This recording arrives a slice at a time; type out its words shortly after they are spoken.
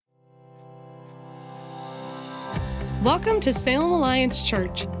Welcome to Salem Alliance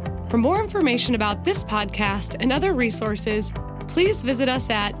Church. For more information about this podcast and other resources, please visit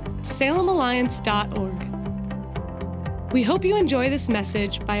us at salemalliance.org. We hope you enjoy this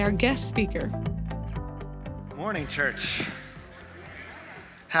message by our guest speaker. Morning, church.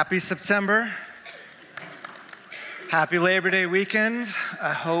 Happy September. Happy Labor Day weekend.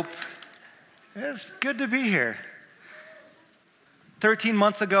 I hope it's good to be here. 13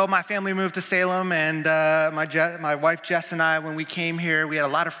 months ago, my family moved to Salem, and my wife Jess and I, when we came here, we had a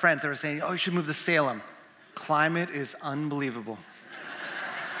lot of friends that were saying, oh, you should move to Salem. Climate is unbelievable.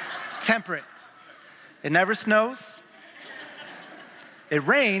 Temperate. It never snows. It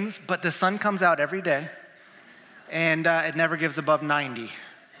rains, but the sun comes out every day, and it never gives above 90.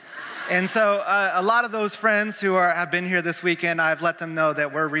 And so a lot of those friends who have been here this weekend, I've let them know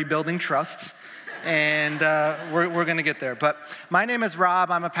that we're rebuilding trust. And we're going to get there. But my name is Rob.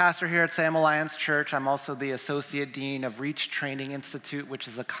 I'm a pastor here at Salem Alliance Church. I'm also the Associate Dean of Reach Training Institute, which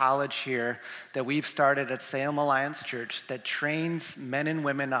is a college here that we've started at Salem Alliance Church that trains men and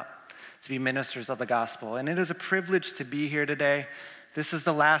women up to be ministers of the gospel. And it is a privilege to be here today. This is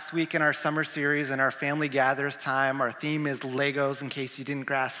the last week in our summer series and our family gathers time. Our theme is Legos, in case you didn't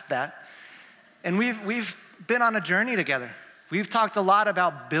grasp that. And we've been on a journey together. We've talked a lot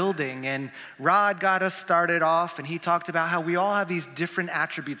about building, and Rod got us started off, and he talked about how we all have these different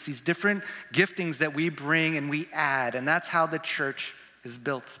attributes, these different giftings that we bring and we add, and that's how the church is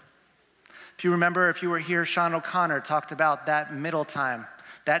built. If you remember, if you were here, Sean O'Connor talked about that middle time,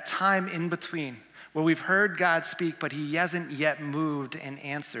 that time in between, where we've heard God speak, but he hasn't yet moved and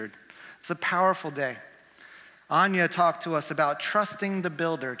answered. It's a powerful day. Anya talked to us about trusting the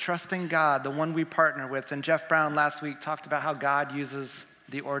builder, trusting God, the one we partner with. And Jeff Brown last week talked about how God uses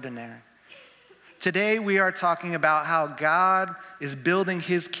the ordinary. Today we are talking about how God is building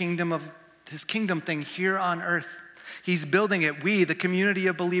his kingdom thing here on earth. He's building it, we, the community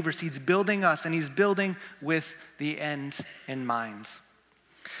of believers, he's building us, and he's building with the end in mind.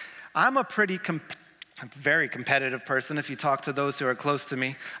 I'm a very competitive person if you talk to those who are close to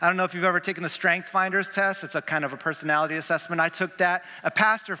me. I don't know if you've ever taken the Strength Finders test. It's a kind of a personality assessment. I took that. A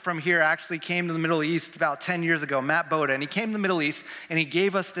pastor from here actually came to the Middle East about 10 years ago, Matt Boda, and he came to the Middle East and he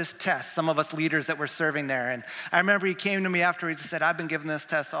gave us this test, some of us leaders that were serving there. And I remember he came to me afterwards and said, I've been giving this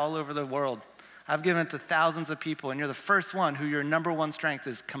test all over the world. I've given it to thousands of people, and you're the first one who your number one strength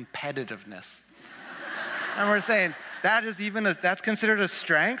is competitiveness. And we're saying, that's considered a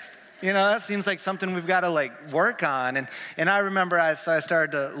strength? You know, that seems like something we've got to work on. And I remember I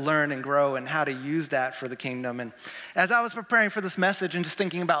started to learn and grow and how to use that for the kingdom. And as I was preparing for this message and just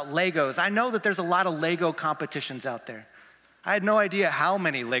thinking about Legos, I know that there's a lot of Lego competitions out there. I had no idea how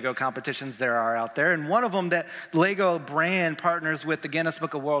many Lego competitions there are out there. And one of them that Lego brand partners with the Guinness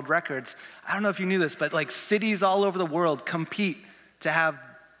Book of World Records, I don't know if you knew this, but cities all over the world compete to have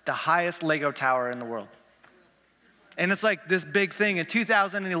the highest Lego tower in the world. And it's this big thing. In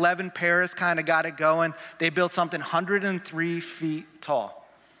 2011, Paris kind of got it going. They built something 103 feet tall.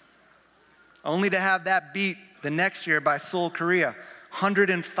 Only to have that beat the next year by Seoul, Korea,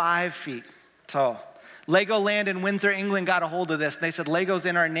 105 feet tall. Legoland in Windsor, England got a hold of this. They said, Lego's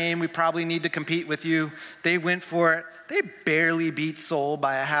in our name. We probably need to compete with you. They went for it. They barely beat Seoul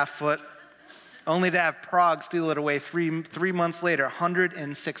by a half foot. Only to have Prague steal it away three months later,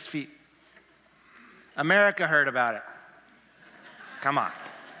 106 feet. America heard about it. Come on.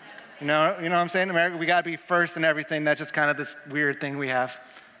 You know what I'm saying? America, we got to be first in everything. That's just kind of this weird thing we have.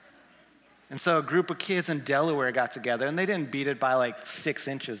 And so a group of kids in Delaware got together, and they didn't beat it by 6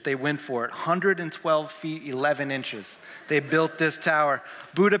 inches. They went for it, 112 feet, 11 inches. They built this tower.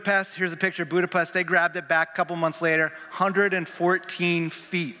 Budapest, here's a picture of Budapest. They grabbed it back a couple months later, 114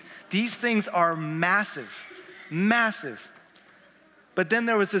 feet. These things are massive, massive. But then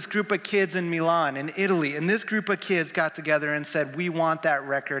there was this group of kids in Milan, in Italy, and this group of kids got together and said, we want that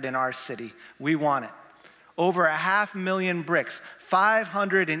record in our city. We want it. Over 500,000 bricks,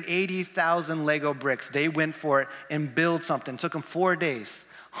 580,000 Lego bricks. They went for it and built something. It took them 4 days,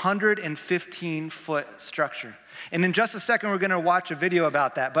 115-foot structure. And in just a second, we're going to watch a video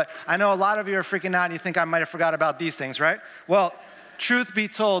about that. But I know a lot of you are freaking out and you think I might have forgot about these things, right? Well, truth be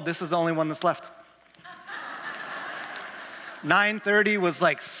told, this is the only one that's left. 9:30 was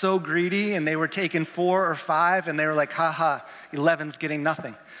so greedy, and they were taking 4 or 5, and they were like, haha, 11's getting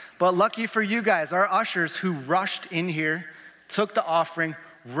nothing. But lucky for you guys, our ushers who rushed in here, took the offering,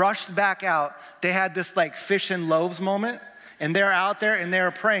 rushed back out, they had this fish and loaves moment, and they're out there and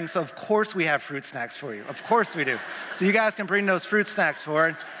they're praying. So of course we have fruit snacks for you. Of course we do. So you guys can bring those fruit snacks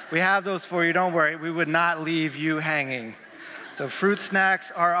forward. We have those for you, don't worry. We would not leave you hanging. So fruit snacks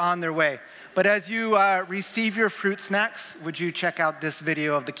are on their way. But as you receive your fruit snacks, would you check out this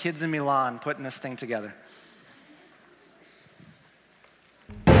video of the kids in Milan putting this thing together?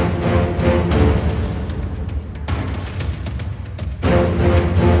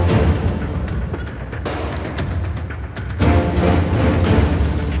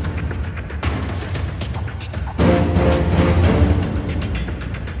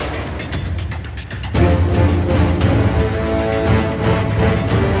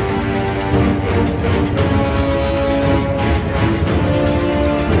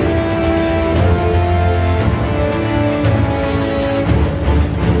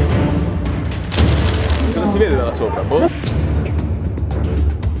 Si vede da là sopra, boh.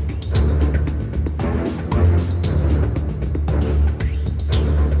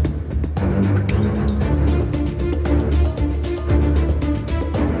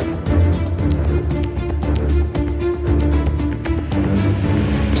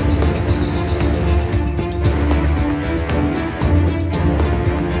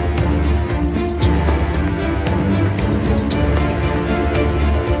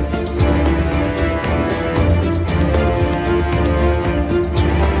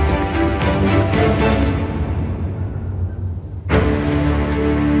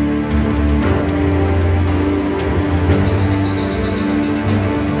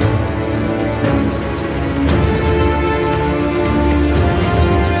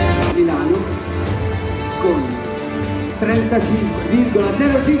 Milano con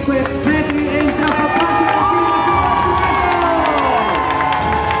 35,05 metri entra a far parte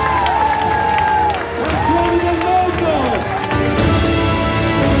campioni del mondo!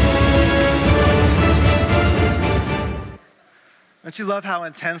 Don't you love how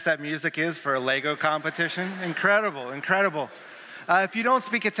intense that music is for a Lego competition? Incredible, incredible. If you don't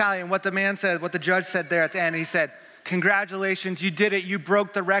speak Italian, what the judge said there at the end, he said, congratulations, you did it, you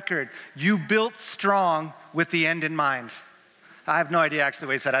broke the record. You built strong with the end in mind. I have no idea actually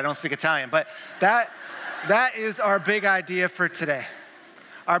what he said, I don't speak Italian, but that is our big idea for today.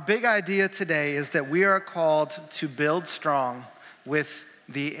 Our big idea today is that we are called to build strong with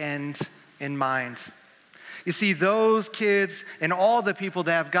the end in mind. You see, those kids and all the people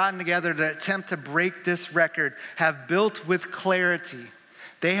that have gotten together to attempt to break this record have built with clarity.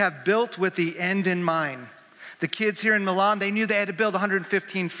 They have built with the end in mind. The kids here in Milan, they knew they had to build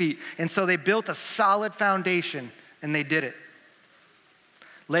 115 feet, and so they built a solid foundation, and they did it.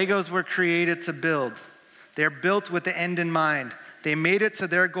 Legos were created to build. They're built with the end in mind. They made it to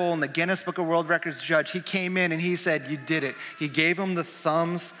their goal, and the Guinness Book of World Records judge, he came in and he said, you did it. He gave them the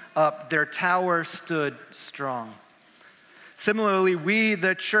thumbs up. Their tower stood strong. Similarly, we,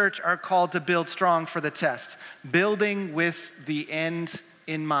 the church, are called to build strong for the test, building with the end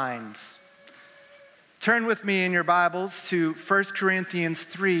in mind. Turn with me in your Bibles to 1 Corinthians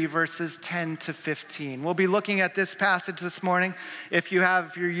 3, verses 10 to 15. We'll be looking at this passage this morning. If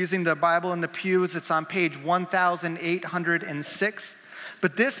you're using the Bible in the pews, it's on page 1806.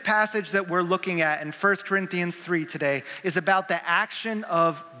 But this passage that we're looking at in 1 Corinthians 3 today is about the action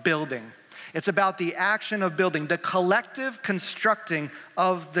of building. It's about the action of building, the collective constructing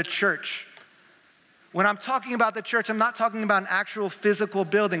of the church. When I'm talking about the church, I'm not talking about an actual physical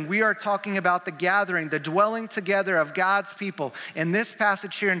building. We are talking about the gathering, the dwelling together of God's people. And this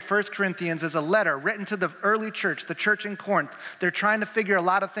passage here in 1 Corinthians is a letter written to the early church, the church in Corinth. They're trying to figure a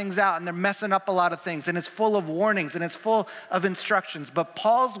lot of things out, and they're messing up a lot of things. And it's full of warnings, and it's full of instructions. But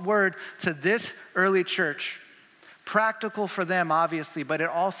Paul's word to this early church, practical for them, obviously, but it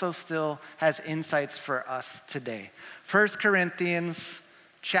also still has insights for us today. 1 Corinthians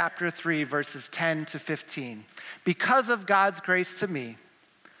chapter 3, verses 10 to 15. Because of God's grace to me,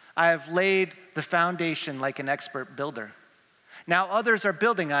 I have laid the foundation like an expert builder. Now others are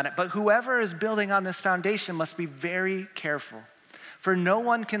building on it, but whoever is building on this foundation must be very careful. For no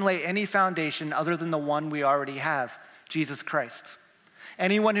one can lay any foundation other than the one we already have, Jesus Christ.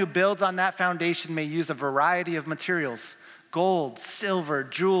 Anyone who builds on that foundation may use a variety of materials: gold, silver,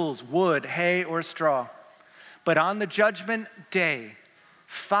 jewels, wood, hay, or straw. But on the judgment day,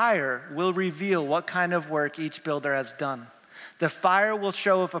 fire will reveal what kind of work each builder has done. The fire will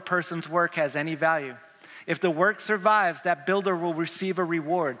show if a person's work has any value. If the work survives, that builder will receive a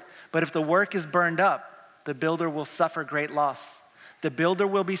reward. But if the work is burned up, the builder will suffer great loss. The builder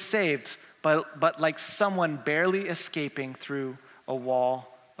will be saved, but like someone barely escaping through a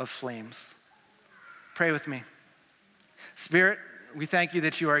wall of flames. Pray with me. Spirit, we thank you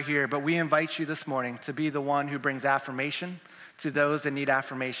that you are here, but we invite you this morning to be the one who brings affirmation, to those that need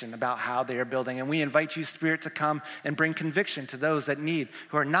affirmation about how they are building. And we invite you, Spirit, to come and bring conviction to those that need,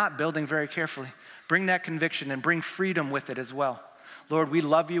 who are not building very carefully. Bring that conviction and bring freedom with it as well. Lord, we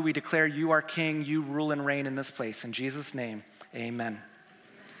love you. We declare you are King. You rule and reign in this place. In Jesus' name, amen.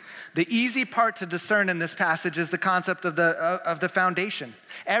 The easy part to discern in this passage is the concept of the foundation.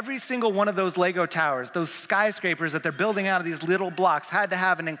 Every single one of those Lego towers, those skyscrapers that they're building out of these little blocks, had to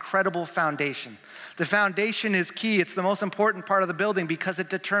have an incredible foundation. The foundation is key. It's the most important part of the building because it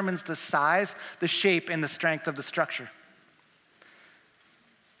determines the size, the shape, and the strength of the structure.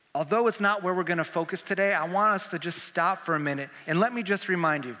 Although it's not where we're going to focus today, I want us to just stop for a minute and let me just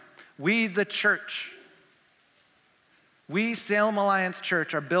remind you, we, the church, we, Salem Alliance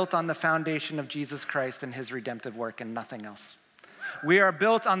Church, are built on the foundation of Jesus Christ and his redemptive work and nothing else. We are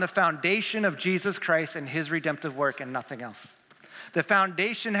built on the foundation of Jesus Christ and his redemptive work and nothing else. The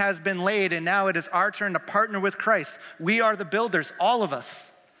foundation has been laid and now it is our turn to partner with Christ. We are the builders, all of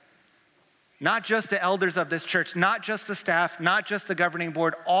us. Not just the elders of this church, not just the staff, not just the governing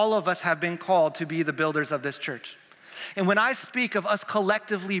board. All of us have been called to be the builders of this church. And when I speak of us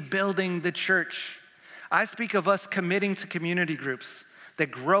collectively building the church, I speak of us committing to community groups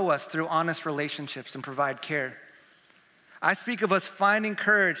that grow us through honest relationships and provide care. I speak of us finding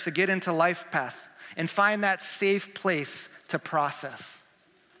courage to get into Life Path and find that safe place to process.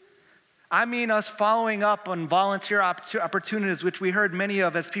 I mean us following up on volunteer opportunities, which we heard many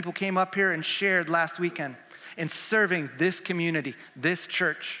of as people came up here and shared last weekend, and serving this community, this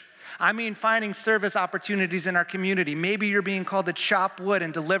church. I mean finding service opportunities in our community. Maybe you're being called to chop wood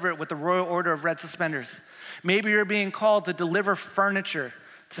and deliver it with the Royal Order of Red Suspenders. Maybe you're being called to deliver furniture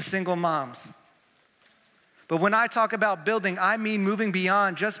to single moms. But when I talk about building, I mean moving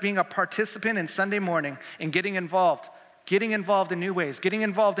beyond just being a participant in Sunday morning and getting involved in new ways, getting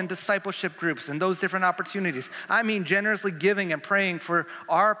involved in discipleship groups and those different opportunities. I mean generously giving and praying for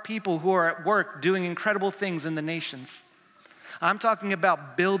our people who are at work doing incredible things in the nations. I'm talking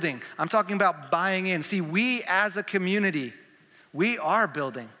about building. I'm talking about buying in. See, we as a community, we are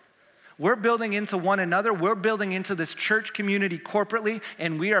building. We're building into one another. We're building into this church community corporately,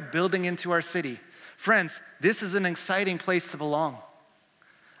 and we are building into our city. Friends, this is an exciting place to belong.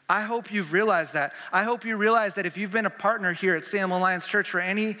 I hope you've realized that. I hope you realize that if you've been a partner here at Salem Alliance Church for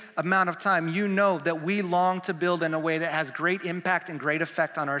any amount of time, you know that we long to build in a way that has great impact and great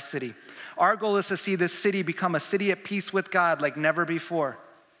effect on our city. Our goal is to see this city become a city at peace with God like never before.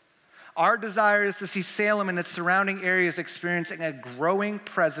 Our desire is to see Salem and its surrounding areas experiencing a growing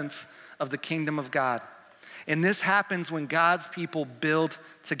presence of the kingdom of God. And this happens when God's people build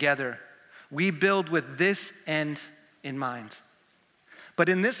together. We build with this end in mind. But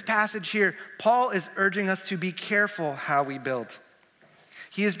in this passage here, Paul is urging us to be careful how we build.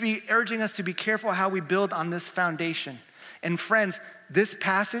 He is urging us to be careful how we build on this foundation. And friends, this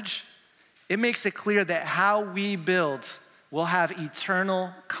passage, it makes it clear that how we build will have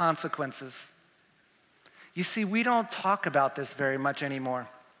eternal consequences. You see, we don't talk about this very much anymore.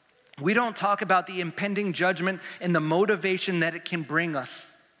 We don't talk about the impending judgment and the motivation that it can bring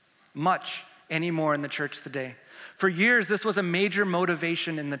us much anymore in the church today. For years, this was a major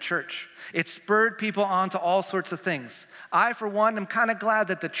motivation in the church. It spurred people on to all sorts of things. I, for one, am kind of glad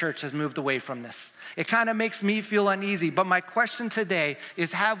that the church has moved away from this. It kind of makes me feel uneasy. But my question today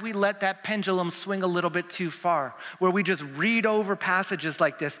is, have we let that pendulum swing a little bit too far, where we just read over passages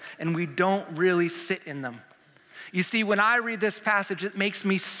like this and we don't really sit in them? You see, when I read this passage, it makes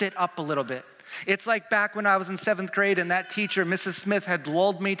me sit up a little bit. It's like back when I was in 7th grade and that teacher, Mrs. Smith, had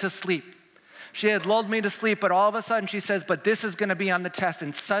lulled me to sleep. She had lulled me to sleep, but all of a sudden she says, but this is gonna be on the test.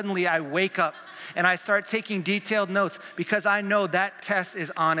 And suddenly I wake up and I start taking detailed notes because I know that test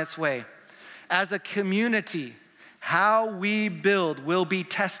is on its way. As a community, how we build will be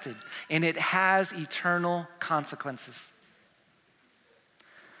tested, and it has eternal consequences.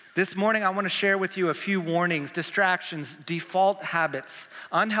 This morning, I want to share with you a few warnings, distractions, default habits,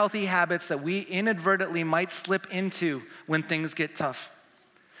 unhealthy habits that we inadvertently might slip into when things get tough.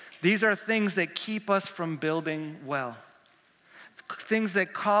 These are things that keep us from building well. Things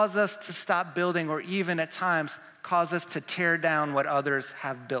that cause us to stop building, or even at times cause us to tear down what others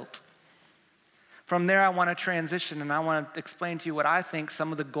have built. From there, I want to transition and I want to explain to you what I think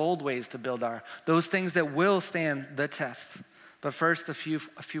some of the gold ways to build are. Those things that will stand the test. But first, a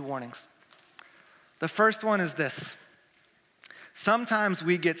few warnings. The first one is this. Sometimes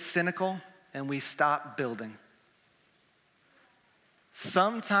we get cynical and we stop building.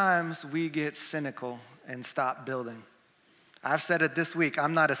 Sometimes we get cynical and stop building. I've said it this week,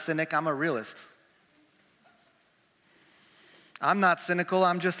 I'm not a cynic, I'm a realist. I'm not cynical,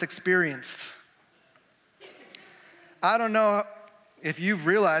 I'm just experienced. I don't know if you've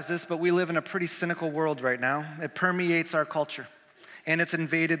realized this, but we live in a pretty cynical world right now. It permeates our culture, and it's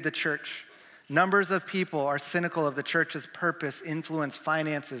invaded the church. Numbers of people are cynical of the church's purpose, influence,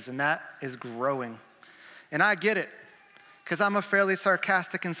 finances, and that is growing. And I get it, because I'm a fairly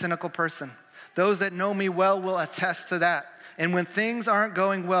sarcastic and cynical person. Those that know me well will attest to that. And when things aren't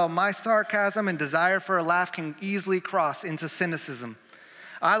going well, my sarcasm and desire for a laugh can easily cross into cynicism.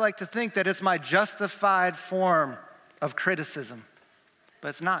 I like to think that it's my justified form of criticism, but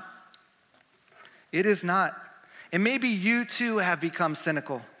it's not. It is not. And maybe you too have become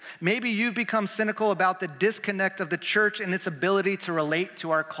cynical. Maybe you've become cynical about the disconnect of the church and its ability to relate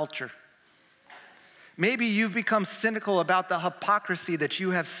to our culture. Maybe you've become cynical about the hypocrisy that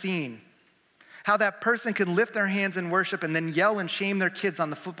you have seen. How that person can lift their hands in worship and then yell and shame their kids on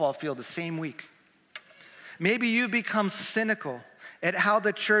the football field the same week. Maybe you've become cynical at how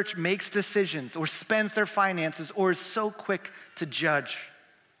the church makes decisions or spends their finances or is so quick to judge.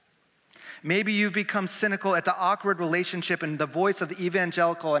 Maybe you've become cynical at the awkward relationship and the voice of the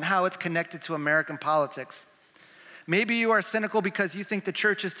evangelical and how it's connected to American politics. Maybe you are cynical because you think the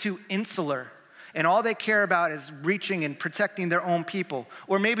church is too insular and all they care about is reaching and protecting their own people.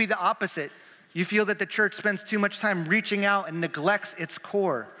 Or maybe the opposite. You feel that the church spends too much time reaching out and neglects its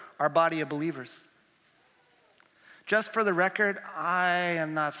core, our body of believers. Just for the record, I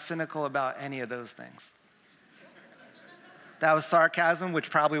am not cynical about any of those things. That was sarcasm, which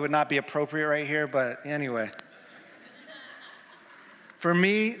probably would not be appropriate right here, but anyway. For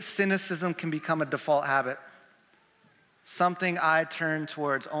me, cynicism can become a default habit, something I turn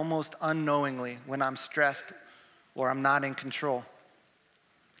towards almost unknowingly when I'm stressed or I'm not in control.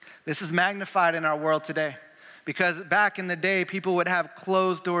 This is magnified in our world today because back in the day, people would have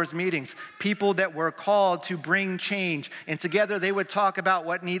closed doors meetings, people that were called to bring change, and together they would talk about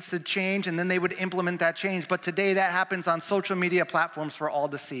what needs to change and then they would implement that change. But today that happens on social media platforms for all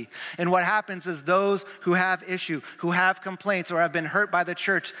to see. And what happens is those who have issue, who have complaints or have been hurt by the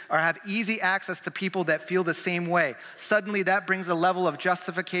church or have easy access to people that feel the same way, suddenly that brings a level of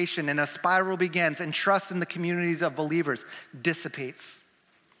justification and a spiral begins and trust in the communities of believers dissipates.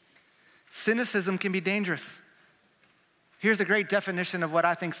 Cynicism can be dangerous. Here's a great definition of what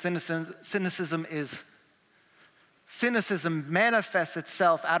I think cynicism is. Cynicism manifests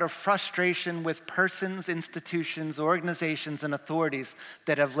itself out of frustration with persons, institutions, organizations, and authorities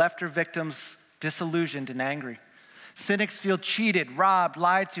that have left their victims disillusioned and angry. Cynics feel cheated, robbed,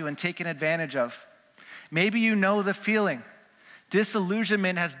 lied to, and taken advantage of. Maybe you know the feeling.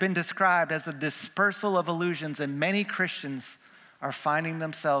 Disillusionment has been described as the dispersal of illusions, and many Christians are finding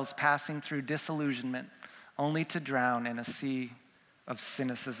themselves passing through disillusionment only to drown in a sea of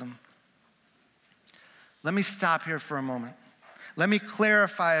cynicism. Let me stop here for a moment. Let me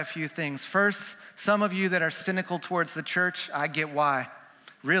clarify a few things. First, some of you that are cynical towards the church, I get why.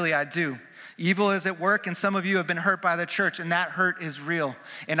 Really, I do. Evil is at work, and some of you have been hurt by the church, and that hurt is real.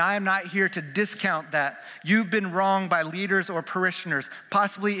 And I am not here to discount that. You've been wronged by leaders or parishioners,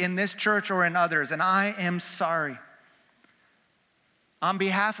 possibly in this church or in others, and I am sorry. On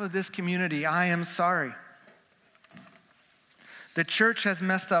behalf of this community, I am sorry. The church has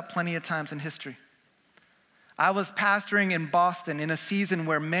messed up plenty of times in history. I was pastoring in Boston in a season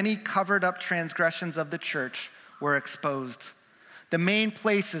where many covered up transgressions of the church were exposed. The main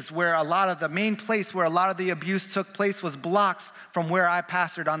place where a lot of the abuse took place was blocks from where I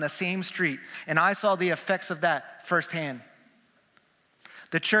pastored on the same street, and I saw the effects of that firsthand.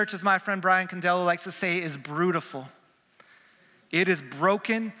 The church, as my friend Brian Condello likes to say, is brutal. It is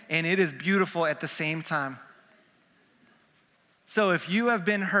broken and it is beautiful at the same time. So if you have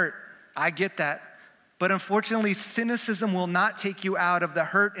been hurt, I get that. But unfortunately, cynicism will not take you out of the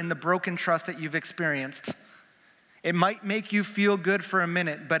hurt and the broken trust that you've experienced. It might make you feel good for a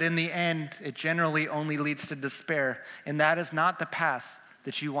minute, but in the end, it generally only leads to despair. And that is not the path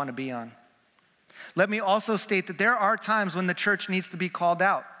that you want to be on. Let me also state that there are times when the church needs to be called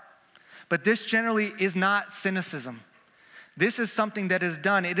out. But this generally is not cynicism. This is something that is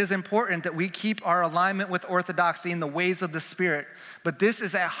done. It is important that we keep our alignment with orthodoxy in the ways of the Spirit, but this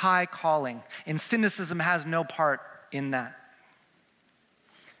is a high calling, and cynicism has no part in that.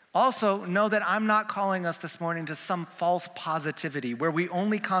 Also, know that I'm not calling us this morning to some false positivity where we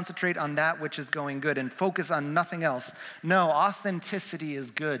only concentrate on that which is going good and focus on nothing else. No, authenticity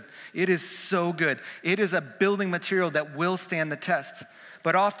is good. It is so good. It is a building material that will stand the test.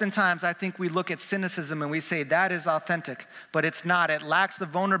 But oftentimes, I think we look at cynicism and we say, that is authentic, but it's not. It lacks the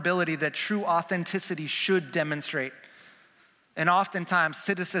vulnerability that true authenticity should demonstrate. And oftentimes,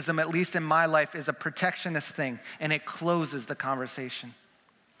 cynicism, at least in my life, is a protectionist thing, and it closes the conversation.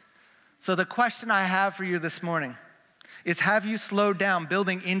 So the question I have for you this morning is have you slowed down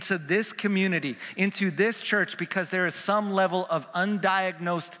building into this community, into this church, because there is some level of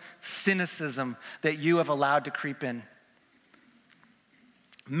undiagnosed cynicism that you have allowed to creep in.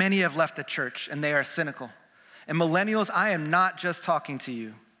 Many have left the church and they are cynical. And millennials, I am not just talking to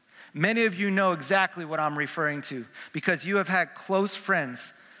you. Many of you know exactly what I'm referring to because you have had close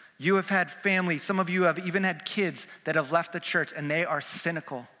friends, you have had family, some of you have even had kids that have left the church and they are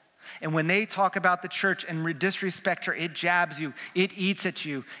cynical. And when they talk about the church and disrespect her, it jabs you, it eats at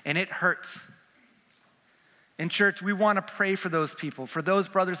you, and it hurts. In church, we want to pray for those people, for those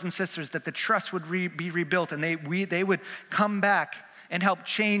brothers and sisters, that the trust would be rebuilt and they would come back and help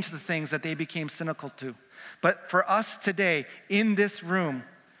change the things that they became cynical to. But for us today, in this room,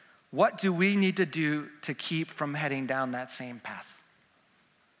 what do we need to do to keep from heading down that same path?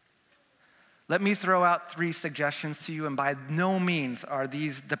 Let me throw out 3 suggestions to you, and by no means are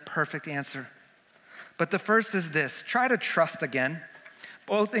these the perfect answer. But the first is this: try to trust again,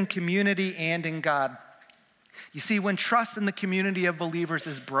 both in community and in God. You see, when trust in the community of believers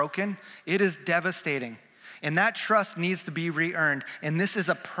is broken, it is devastating. And that trust needs to be re-earned. And this is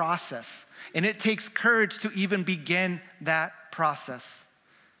a process. And it takes courage to even begin that process.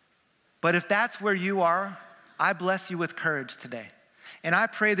 But if that's where you are, I bless you with courage today. And I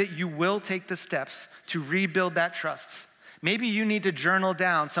pray that you will take the steps to rebuild that trust. Maybe you need to journal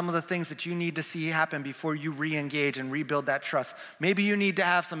down some of the things that you need to see happen before you re-engage and rebuild that trust. Maybe you need to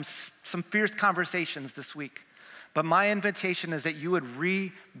have some fierce conversations this week. But my invitation is that you would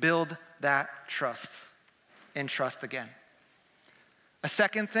rebuild that trust and trust again. A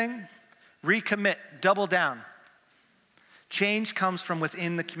second thing, recommit, double down. Change comes from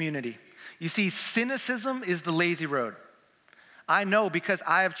within the community. You see, cynicism is the lazy road. I know because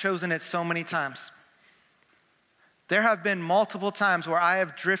I have chosen it so many times. There have been multiple times where I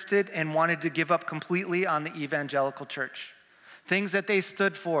have drifted and wanted to give up completely on the evangelical church. Things that they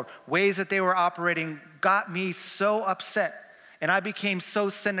stood for, ways that they were operating got me so upset. And I became so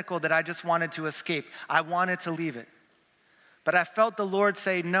cynical that I just wanted to escape. I wanted to leave it. But I felt the Lord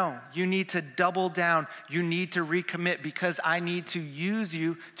say, no, you need to double down. You need to recommit because I need to use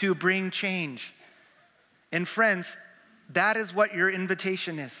you to bring change. And friends, that is what your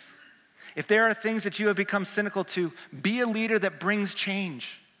invitation is. If there are things that you have become cynical to, be a leader that brings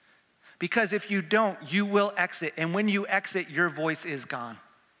change. Because if you don't, you will exit. And when you exit, your voice is gone.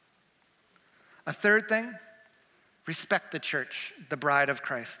 A third thing, respect the church, the bride of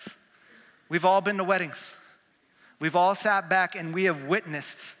Christ. We've all been to weddings. We've all sat back and we have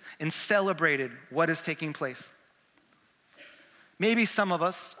witnessed and celebrated what is taking place. Maybe some of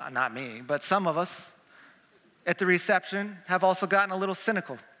us, not me, but some of us at the reception have also gotten a little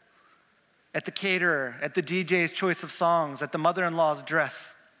cynical. At the caterer, at the DJ's choice of songs, at the mother-in-law's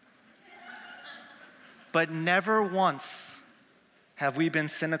dress. But never once have we been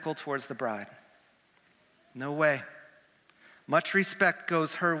cynical towards the bride. No way. Much respect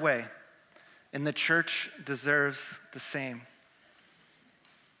goes her way, and the church deserves the same.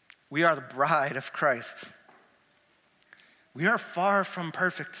 We are the bride of Christ. We are far from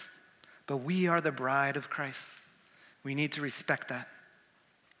perfect, but we are the bride of Christ. We need to respect that.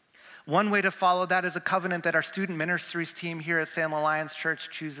 One way to follow that is a covenant that our student ministries team here at Salem Alliance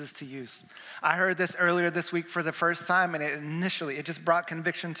Church chooses to use. I heard this earlier this week for the first time, and it just brought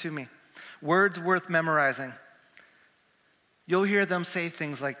conviction to me. Words worth memorizing. You'll hear them say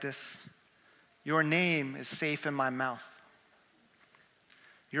things like this: your name is safe in my mouth.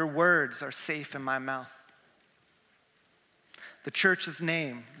 Your words are safe in my mouth. The church's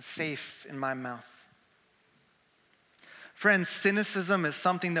name is safe in my mouth. Friends, cynicism is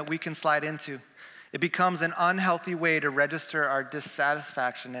something that we can slide into. It becomes an unhealthy way to register our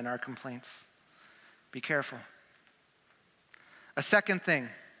dissatisfaction and our complaints. Be careful. A second thing,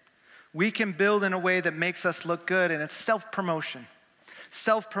 we can build in a way that makes us look good, and it's self-promotion.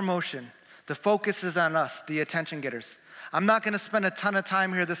 Self-promotion. The focus is on us, the attention getters. I'm not going to spend a ton of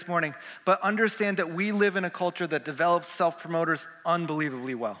time here this morning, but understand that we live in a culture that develops self-promoters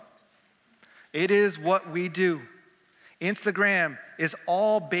unbelievably well. It is what we do. Instagram is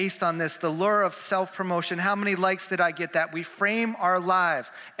all based on this, the lure of self-promotion. How many likes did I get that? We frame our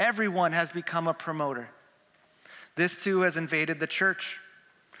lives. Everyone has become a promoter. This too has invaded the church.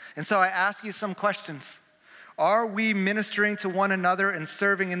 And so I ask you some questions. Are we ministering to one another and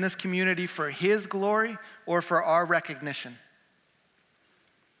serving in this community for His glory or for our recognition?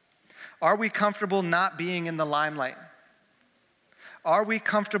 Are we comfortable not being in the limelight? Are we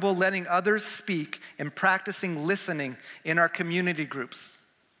comfortable letting others speak and practicing listening in our community groups,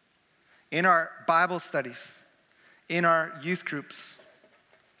 in our Bible studies, in our youth groups?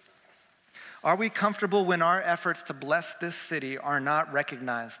 Are we comfortable when our efforts to bless this city are not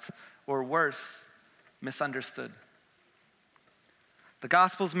recognized, or worse, misunderstood? The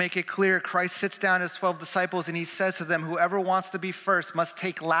Gospels make it clear. Christ sits down his 12 disciples and he says to them, whoever wants to be first must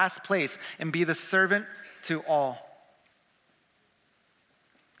take last place and be the servant to all.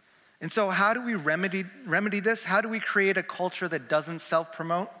 And so how do we remedy this? How do we create a culture that doesn't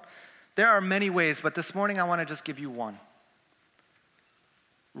self-promote? There are many ways, but this morning I want to just give you one.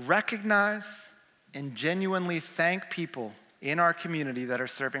 Recognize and genuinely thank people in our community that are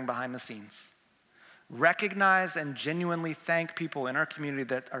serving behind the scenes. Recognize and genuinely thank people in our community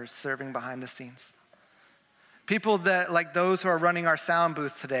that are serving behind the scenes. People that, like those who are running our sound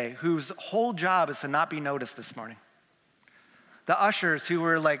booth today, whose whole job is to not be noticed this morning. The ushers who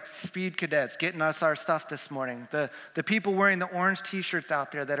were like speed cadets getting us our stuff this morning. The people wearing the orange t-shirts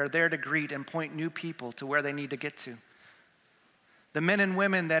out there that are there to greet and point new people to where they need to get to. The men and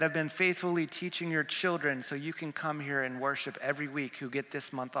women that have been faithfully teaching your children so you can come here and worship every week who get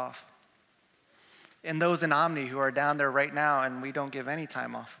this month off. And those in Omni who are down there right now and we don't give any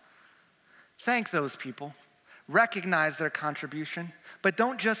time off. Thank those people. Recognize their contribution. But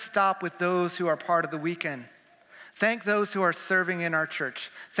don't just stop with those who are part of the weekend. Thank those who are serving in our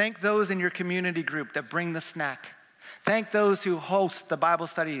church. Thank those in your community group that bring the snack. Thank those who host the Bible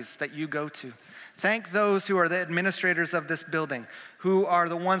studies that you go to. Thank those who are the administrators of this building, who are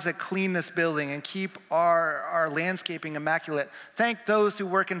the ones that clean this building and keep our landscaping immaculate. Thank those who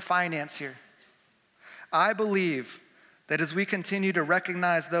work in finance here. I believe that as we continue to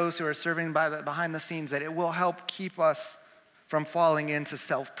recognize those who are serving behind the scenes, that it will help keep us from falling into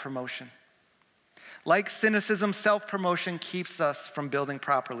self-promotion. Like cynicism, self-promotion keeps us from building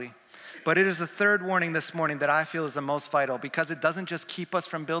properly. But it is the third warning this morning that I feel is the most vital, because it doesn't just keep us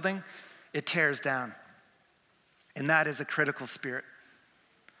from building, it tears down. And that is a critical spirit.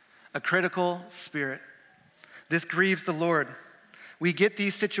 A critical spirit. This grieves the Lord. We get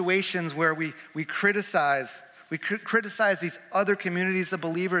these situations where we criticize these other communities of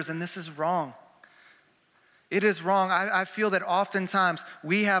believers, and this is wrong. It is wrong. I feel that oftentimes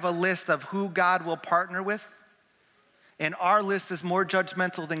we have a list of who God will partner with, and our list is more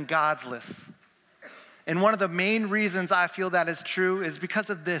judgmental than God's list. And one of the main reasons I feel that is true is because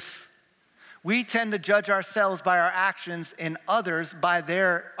of this. We tend to judge ourselves by our actions and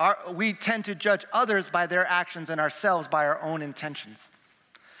we tend to judge others by their actions and ourselves by our own intentions.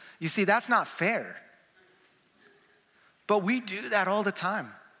 You see, that's not fair. But we do that all the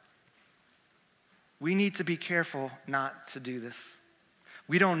time. We need to be careful not to do this.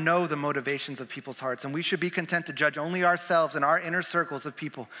 We don't know the motivations of people's hearts, and we should be content to judge only ourselves and our inner circles of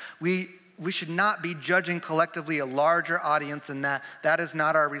people. We should not be judging collectively a larger audience than that. That is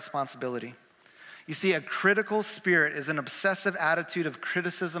not our responsibility. You see, a critical spirit is an obsessive attitude of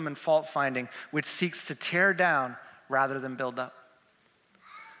criticism and fault finding, which seeks to tear down rather than build up.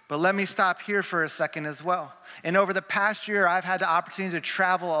 But let me stop here for a second as well. And over the past year, I've had the opportunity to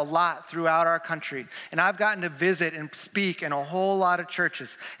travel a lot throughout our country. And I've gotten to visit and speak in a whole lot of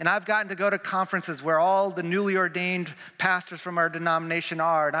churches. And I've gotten to go to conferences where all the newly ordained pastors from our denomination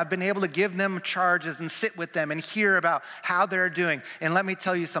are. And I've been able to give them charges and sit with them and hear about how they're doing. And let me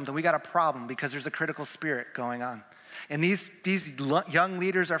tell you something, we got a problem because there's a critical spirit going on. And these young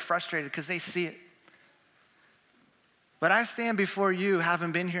leaders are frustrated because they see it. But I stand before you,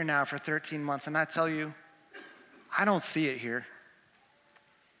 having been here now for 13 months, and I tell you, I don't see it here.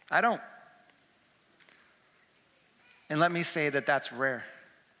 I don't. And let me say that that's rare.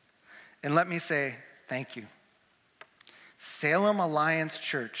 And let me say thank you. Salem Alliance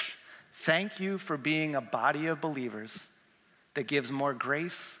Church, thank you for being a body of believers that gives more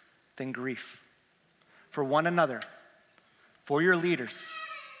grace than grief. For one another, for your leaders,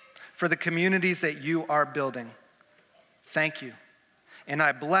 for the communities that you are building. Thank you. And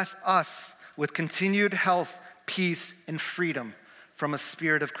I bless us with continued health, peace, and freedom from a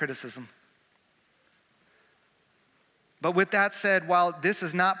spirit of criticism. But with that said, while this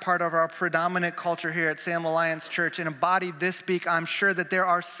is not part of our predominant culture here at Salem Alliance Church, and embodied this week, I'm sure that there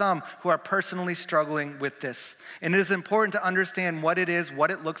are some who are personally struggling with this. And it is important to understand what it is,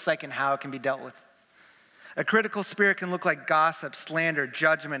 what it looks like, and how it can be dealt with. A critical spirit can look like gossip, slander,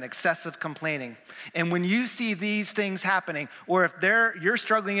 judgment, excessive complaining. And when you see these things happening, or if you're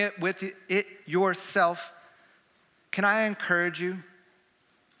struggling with it yourself, can I encourage you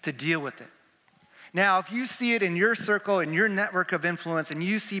to deal with it? Now, if you see it in your circle, in your network of influence, and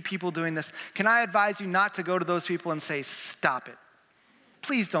you see people doing this, can I advise you not to go to those people and say, stop it?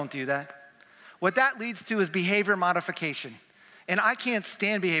 Please don't do that. What that leads to is behavior modification. And I can't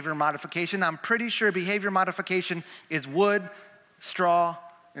stand behavior modification. I'm pretty sure behavior modification is wood, straw,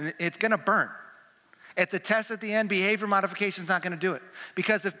 and it's gonna burn. At the test at the end, behavior modification is not gonna do it.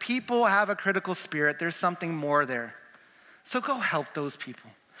 Because if people have a critical spirit, there's something more there. So go help those people.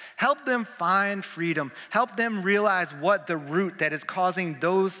 Help them find freedom. Help them realize what the root that is causing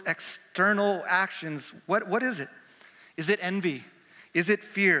those external actions, what is it? Is it envy? Is it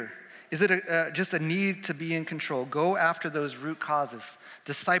fear? Is it just a need to be in control? Go after those root causes.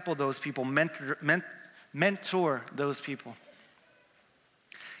 Disciple those people. Mentor those people.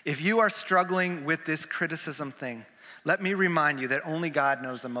 If you are struggling with this criticism thing, let me remind you that only God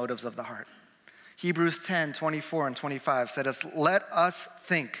knows the motives of the heart. Hebrews 10:24 and 25 said, let us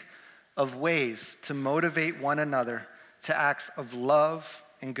think of ways to motivate one another to acts of love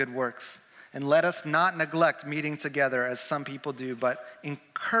and good works. And let us not neglect meeting together as some people do, but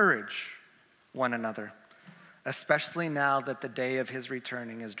encourage one another, especially now that the day of his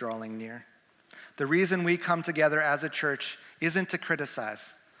returning is drawing near. The reason we come together as a church isn't to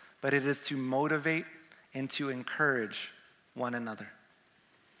criticize, but it is to motivate and to encourage one another.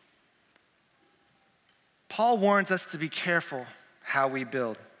 Paul warns us to be careful how we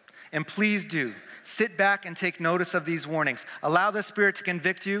build. And please do, sit back and take notice of these warnings. Allow the Spirit to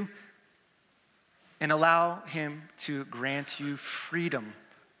convict you and allow him to grant you freedom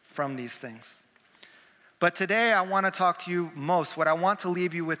from these things. But today I want to talk to you most. What I want to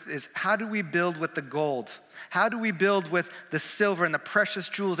leave you with is, how do we build with the gold? How do we build with the silver and the precious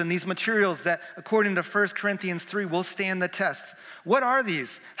jewels and these materials that, according to 1 Corinthians 3, will stand the test? What are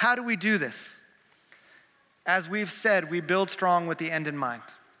these? How do we do this? As we've said, we build strong with the end in mind.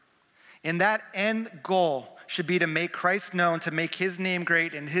 And that end goal should be to make Christ known, to make his name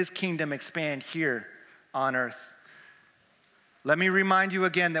great and his kingdom expand here on earth. Let me remind you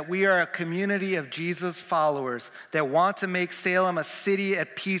again that we are a community of Jesus followers that want to make Salem a city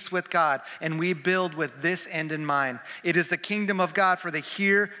at peace with God, and we build with this end in mind. It is the kingdom of God for the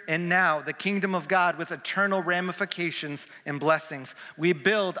here and now, the kingdom of God with eternal ramifications and blessings. We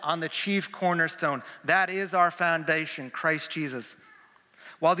build on the chief cornerstone. That is our foundation, Christ Jesus.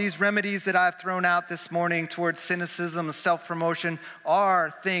 While these remedies that I've thrown out this morning towards cynicism and self-promotion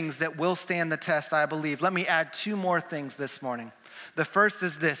are things that will stand the test, I believe, let me add two more things this morning. The first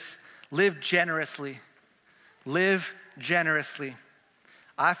is this: live generously. Live generously.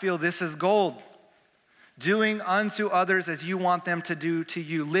 I feel this is gold. Doing unto others as you want them to do to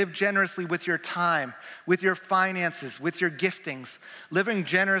you. Live generously with your time, with your finances, with your giftings. Living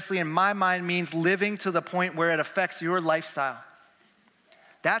generously, in my mind, means living to the point where it affects your lifestyle.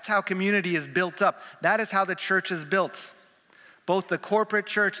 That's how community is built up. That is how the church is built, both the corporate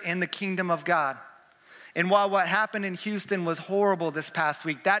church and the kingdom of God. And while what happened in Houston was horrible this past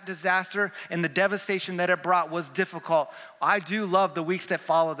week, that disaster and the devastation that it brought was difficult. I do love the weeks that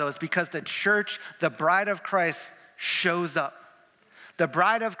follow those, because the church, the bride of Christ, shows up. The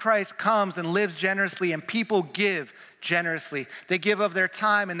bride of Christ comes and lives generously, and people give generously. They give of their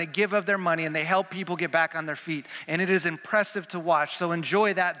time and they give of their money, and they help people get back on their feet. And it is impressive to watch. So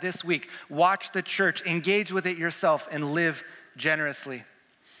enjoy that this week. Watch the church, engage with it yourself, and live generously.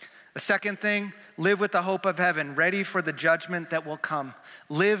 The second thing, live with the hope of heaven, ready for the judgment that will come.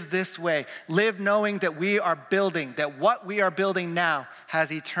 Live this way. Live knowing that we are building, that what we are building now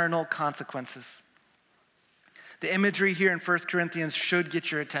has eternal consequences. The imagery here in 1 Corinthians should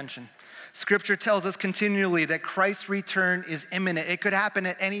get your attention. Scripture tells us continually that Christ's return is imminent. It could happen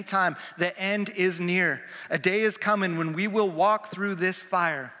at any time. The end is near. A day is coming when we will walk through this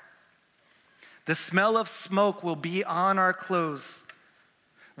fire. The smell of smoke will be on our clothes.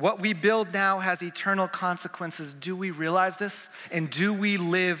 What we build now has eternal consequences. Do we realize this? And do we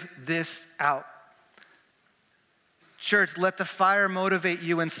live this out? Church, let the fire motivate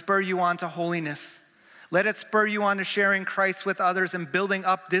you and spur you on to holiness. Let it spur you on to sharing Christ with others and building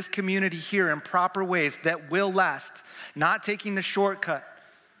up this community here in proper ways that will last, not taking the shortcut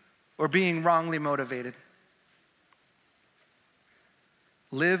or being wrongly motivated.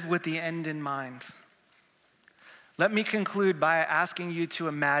 Live with the end in mind. Let me conclude by asking you to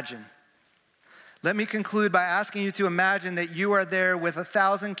imagine. Let me conclude by asking you to imagine that you are there with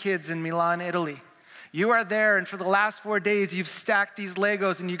 1,000 kids in Milan, Italy. You are there, and for the last 4 days, you've stacked these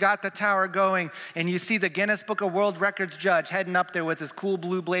Legos, and you got the tower going, and you see the Guinness Book of World Records judge heading up there with his cool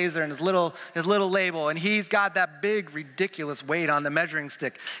blue blazer and his little label, and he's got that big, ridiculous weight on the measuring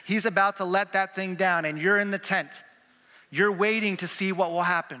stick. He's about to let that thing down, and you're in the tent. You're waiting to see what will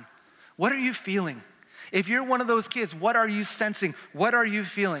happen. What are you feeling? If you're one of those kids, what are you sensing? What are you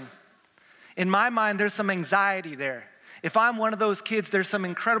feeling? In my mind, there's some anxiety there. If I'm one of those kids, there's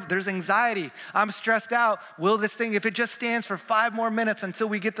anxiety. I'm stressed out. Will this thing, if it just stands for 5 more minutes until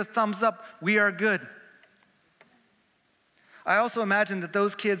we get the thumbs up, we are good. I also imagine that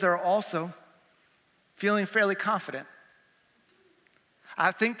those kids are also feeling fairly confident.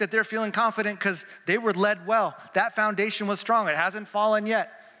 I think that they're feeling confident because they were led well. That foundation was strong. It hasn't fallen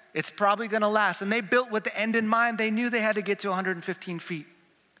yet. It's probably going to last. And they built with the end in mind. They knew they had to get to 115 feet.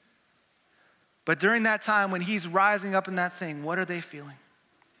 But during that time when he's rising up in that thing, what are they feeling?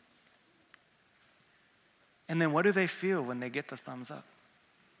 And then what do they feel when they get the thumbs up?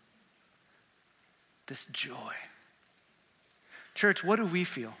 This joy. Church, what do we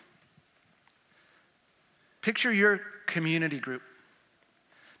feel? Picture your community group.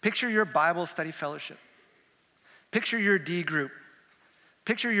 Picture your Bible study fellowship. Picture your D group.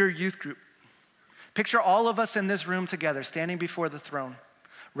 Picture your youth group. Picture all of us in this room together, standing before the throne,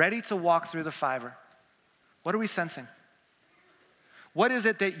 ready to walk through the Fiver. What are we sensing? What is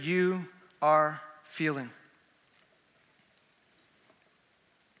it that you are feeling?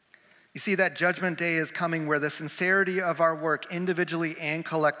 You see, that judgment day is coming where the sincerity of our work, individually and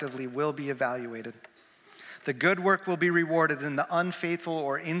collectively, will be evaluated. The good work will be rewarded, and the unfaithful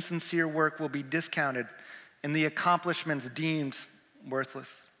or insincere work will be discounted, and the accomplishments deemed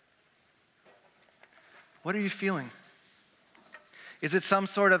worthless. What are you feeling? Is it some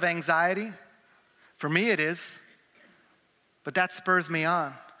sort of anxiety? For me, it is. But that spurs me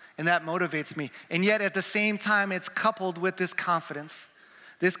on, and that motivates me. And yet, at the same time, it's coupled with this confidence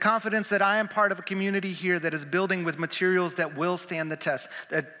that I am part of a community here that is building with materials that will stand the test,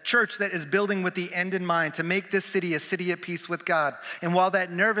 a church that is building with the end in mind to make this city a city at peace with God. And while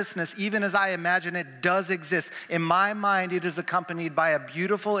that nervousness, even as I imagine it, does exist, in my mind it is accompanied by a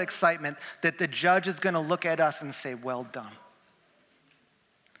beautiful excitement that the judge is going to look at us and say, well done.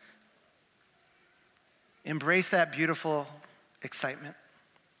 Embrace that beautiful excitement.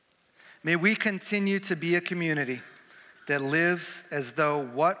 May we continue to be a community that lives as though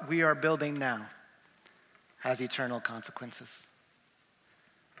what we are building now has eternal consequences.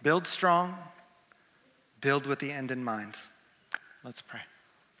 Build strong, build with the end in mind. Let's pray.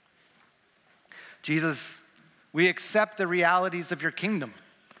 Jesus, we accept the realities of your kingdom.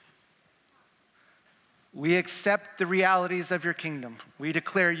 We accept the realities of your kingdom. We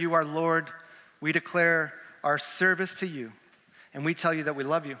declare you are Lord. We declare our service to you. And we tell you that we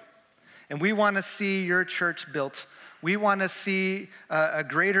love you. And we want to see your church built. We want to see a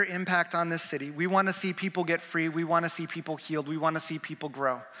greater impact on this city. We want to see people get free. We want to see people healed. We want to see people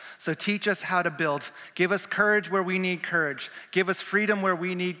grow. So teach us how to build. Give us courage where we need courage. Give us freedom where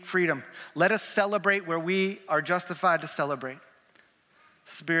we need freedom. Let us celebrate where we are justified to celebrate.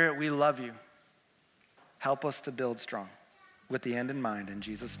 Spirit, we love you. Help us to build strong with the end in mind. In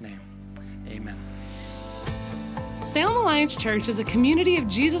Jesus' name, amen. Salem Alliance Church is a community of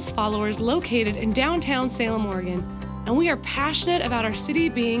Jesus followers located in downtown Salem, Oregon, and we are passionate about our city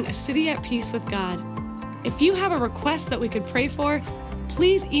being a city at peace with God. If you have a request that we could pray for,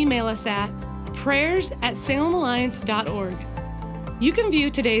 please email us at prayers@salemalliance.org. You can view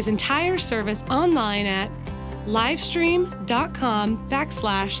today's entire service online at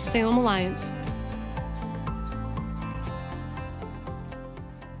livestream.com/Salem Alliance.